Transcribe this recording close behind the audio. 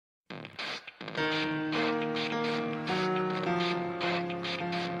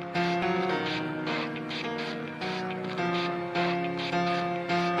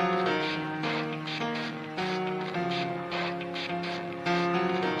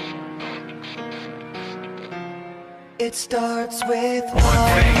It starts with one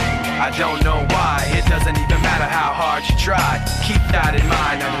thing, I don't know why. It doesn't even matter how hard you try. Keep that in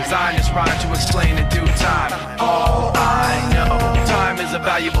mind. I designed this rhyme to explain in due time. All I know, time is a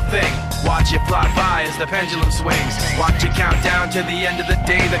valuable thing. Watch it fly by as the pendulum swings. Watch it count down to the end of the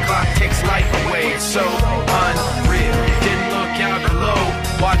day. The clock takes life away. It's so unreal. Didn't look out below.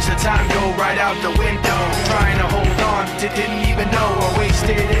 Watch the time go right out the window. Trying to hold on to didn't even know or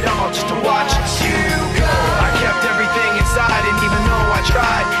wasted it all just to watch you go. I kept everything inside, and even though I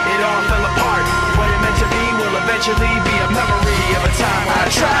tried, it all fell apart. What it meant to be will eventually be a memory of a time I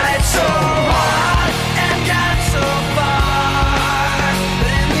tried so hard and got so far,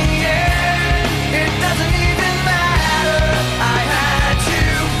 but in the end, it doesn't even matter. I had to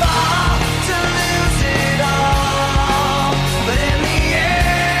fall to lose it all, but in the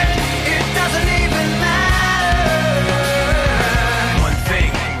end, it doesn't even matter. One thing,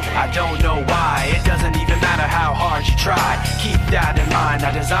 I don't know why. It doesn't even matter how hard you try. Keep that in mind.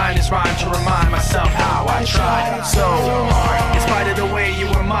 I designed this rhyme to remind myself how I tried so hard. In spite of the way you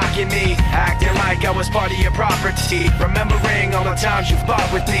were mocking me, acting like I was part of your property, remembering all the times you fought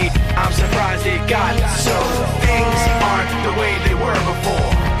with me, I'm surprised it got so. Things aren't the way they were before.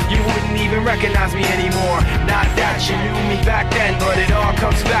 You wouldn't even recognize me anymore. Not that you knew me back then, but it all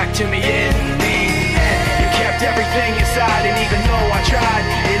comes back to me in the end. You kept everything inside, and even though I tried,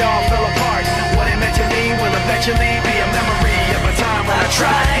 it all fell apart. What it meant to me will eventually be a memory of a time when I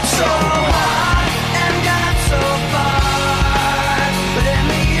tried so hard and got so far, but in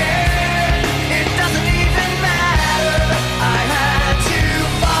the end, it doesn't even matter. I had to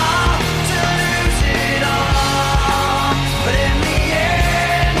fall to lose it all, but in the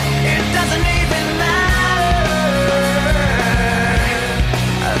end, it doesn't even matter.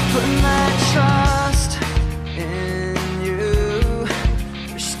 I put my trust in you,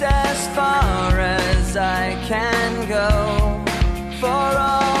 pushed as far as I can go. For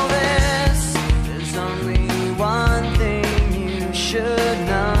all this, there's only one thing you should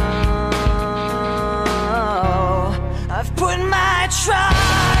know. I've put my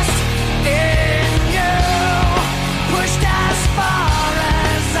trust in you, pushed as far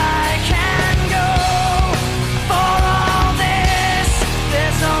as I can go. For all this,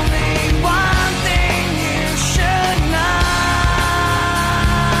 there's only one thing you should know.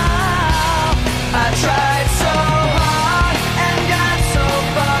 I tried so hard and got so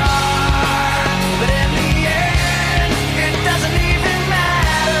far, but in the end, it doesn't even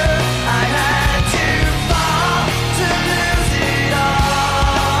matter. I had to fall to lose it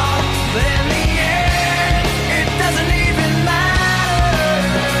all, but in the end, it doesn't even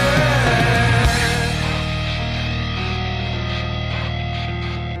matter.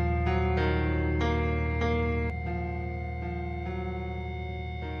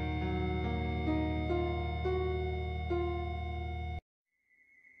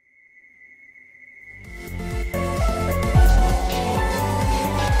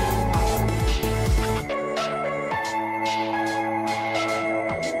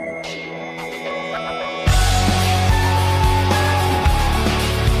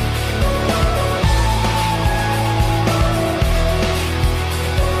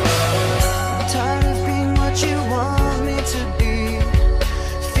 I'm tired of being what you want me to be,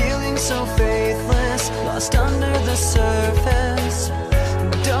 feeling so faithless, lost under the surface.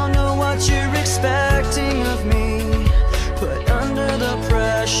 Don't know what you're expecting of me, put under the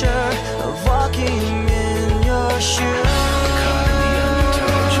pressure of walking in your shoes.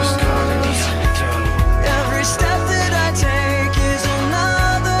 Every step that I take is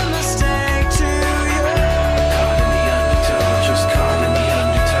another mistake to you.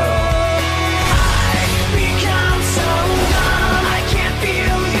 I've become so numb, I can't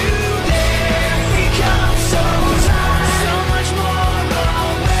feel you there. Become so tired, so much more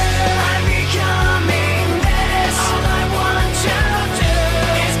aware. I'm becoming there.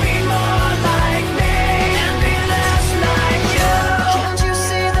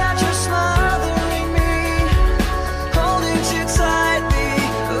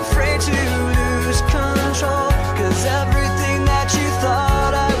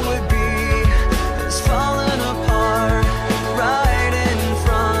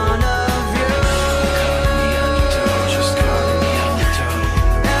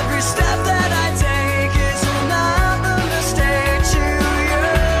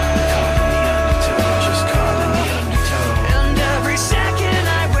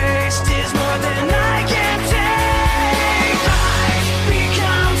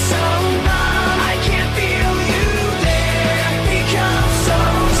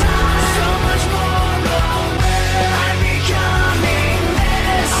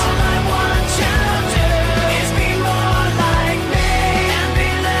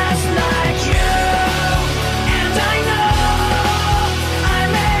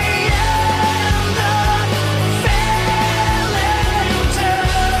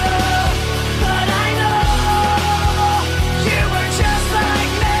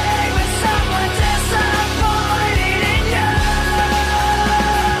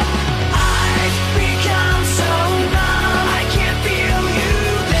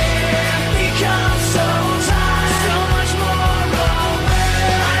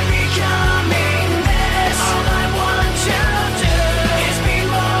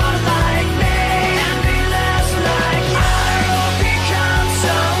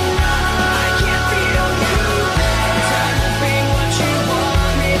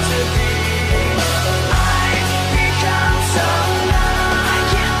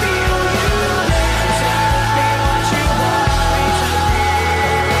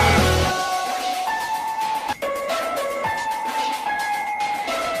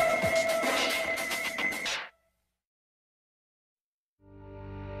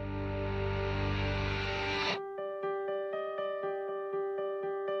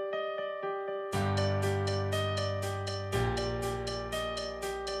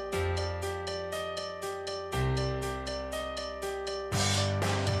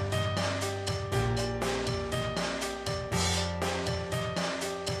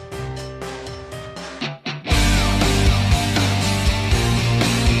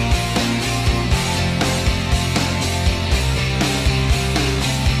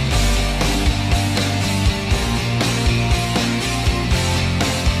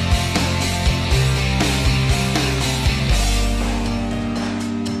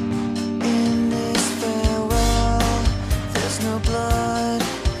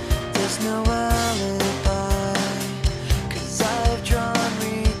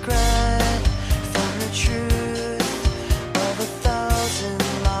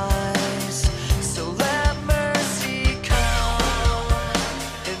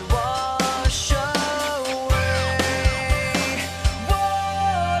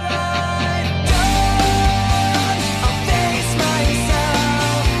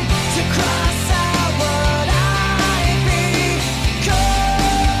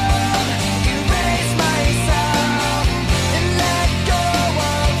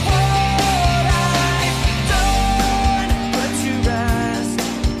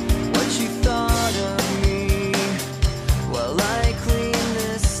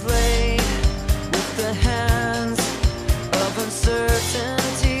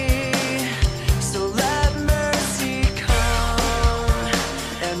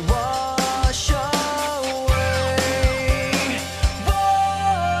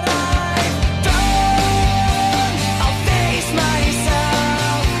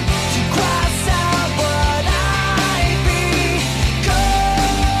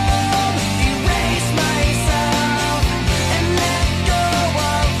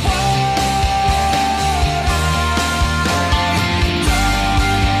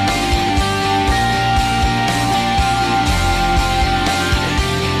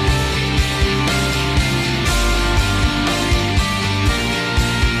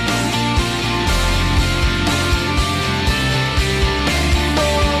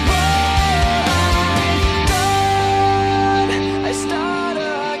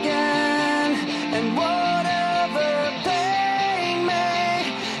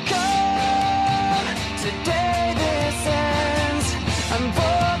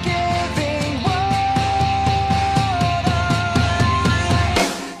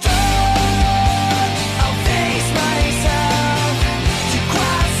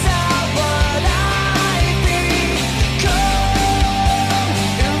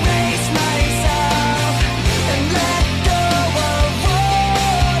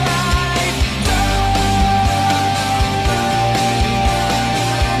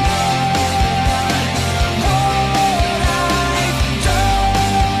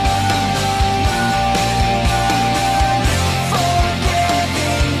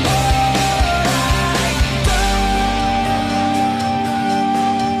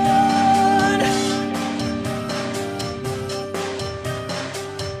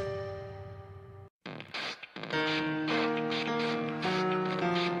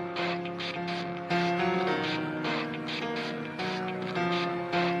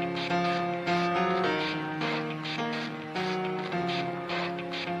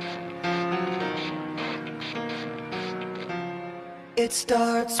 It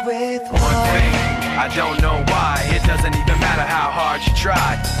starts with one thing. I don't know why. It doesn't even matter how hard you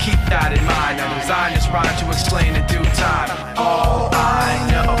try. Keep that in mind. I designed this rhyme to explain in due time. All I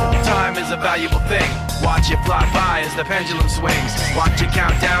know, time is a valuable thing. Watch it fly by as the pendulum swings. Watch it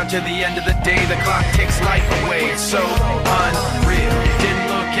count down to the end of the day. The clock takes life away. It's so unreal. Didn't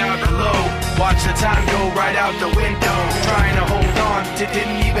look out below. Watch the time go right out the window. Trying to hold on to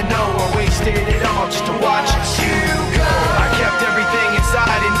didn't even know, or wasted it all just to watch you